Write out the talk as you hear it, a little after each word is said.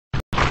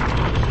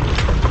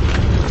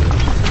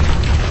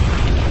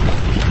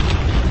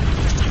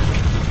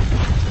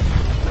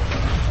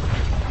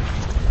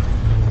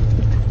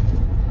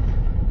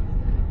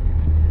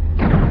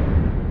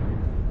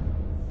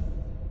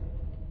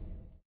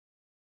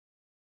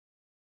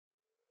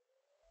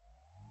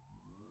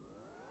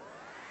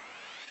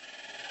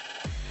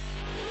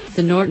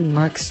The Norton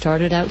marque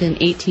started out in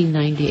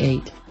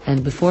 1898,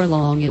 and before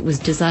long it was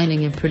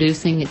designing and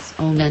producing its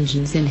own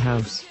engines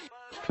in-house.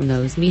 From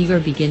those meager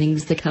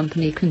beginnings, the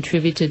company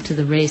contributed to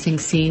the racing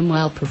scene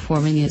while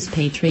performing its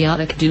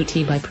patriotic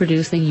duty by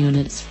producing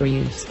units for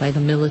use by the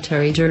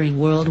military during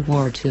World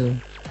War II.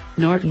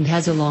 Norton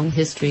has a long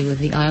history with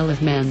the Isle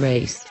of Man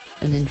race,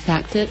 and in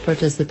fact it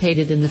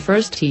participated in the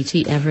first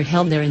TT ever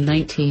held there in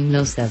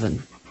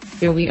 1907.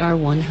 Here we are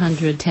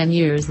 110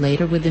 years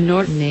later with the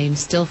Norton name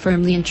still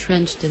firmly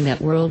entrenched in that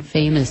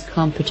world-famous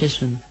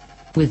competition.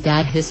 With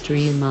that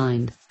history in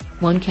mind,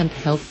 one can't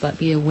help but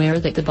be aware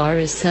that the bar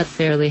is set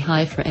fairly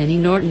high for any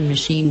Norton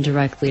machine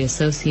directly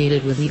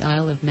associated with the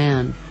Isle of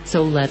Man,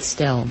 so let's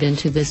delve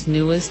into this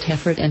newest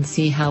effort and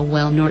see how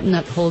well Norton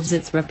upholds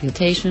its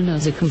reputation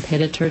as a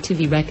competitor to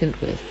be reckoned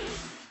with.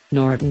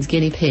 Norton's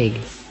guinea pig,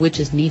 which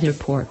is neither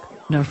pork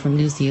nor from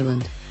New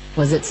Zealand,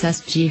 was its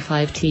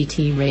SG5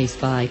 TT race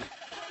bike.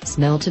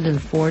 Smelted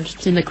and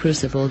forged in the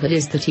crucible that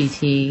is the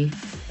TT,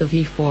 the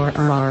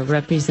V4RR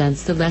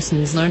represents the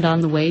lessons learned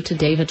on the way to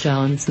David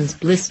Johnson's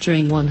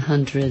blistering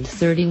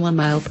 131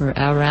 mph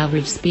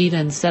average speed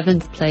and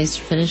 7th place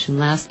finish in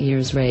last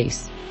year's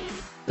race.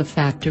 The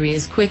factory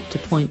is quick to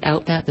point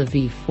out that the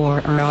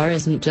V4RR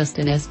isn't just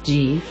an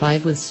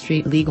SG5 with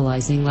street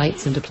legalizing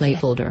lights and a plate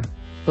holder,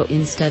 but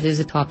instead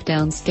is a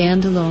top-down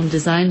standalone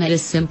design that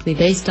is simply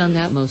based on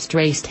that most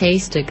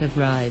race-tastic of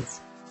rides.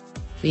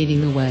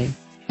 Leading the way,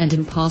 and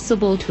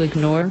impossible to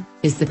ignore,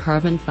 is the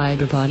carbon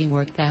fiber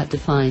bodywork that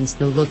defines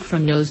the look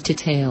from nose to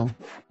tail.